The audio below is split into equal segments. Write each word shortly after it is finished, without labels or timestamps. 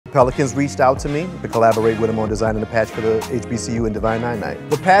Pelicans reached out to me to collaborate with them on designing the patch for the HBCU and Divine Nine Night.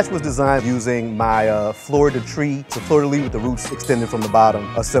 The patch was designed using my Florida tree, so fleur-de-lis with the roots extended from the bottom,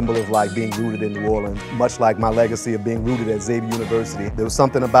 a symbol of like being rooted in New Orleans, much like my legacy of being rooted at Xavier University. There was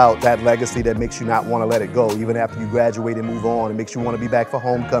something about that legacy that makes you not want to let it go, even after you graduate and move on. It makes you want to be back for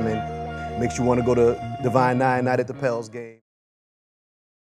homecoming, makes you want to go to Divine Nine Night at the Pels game.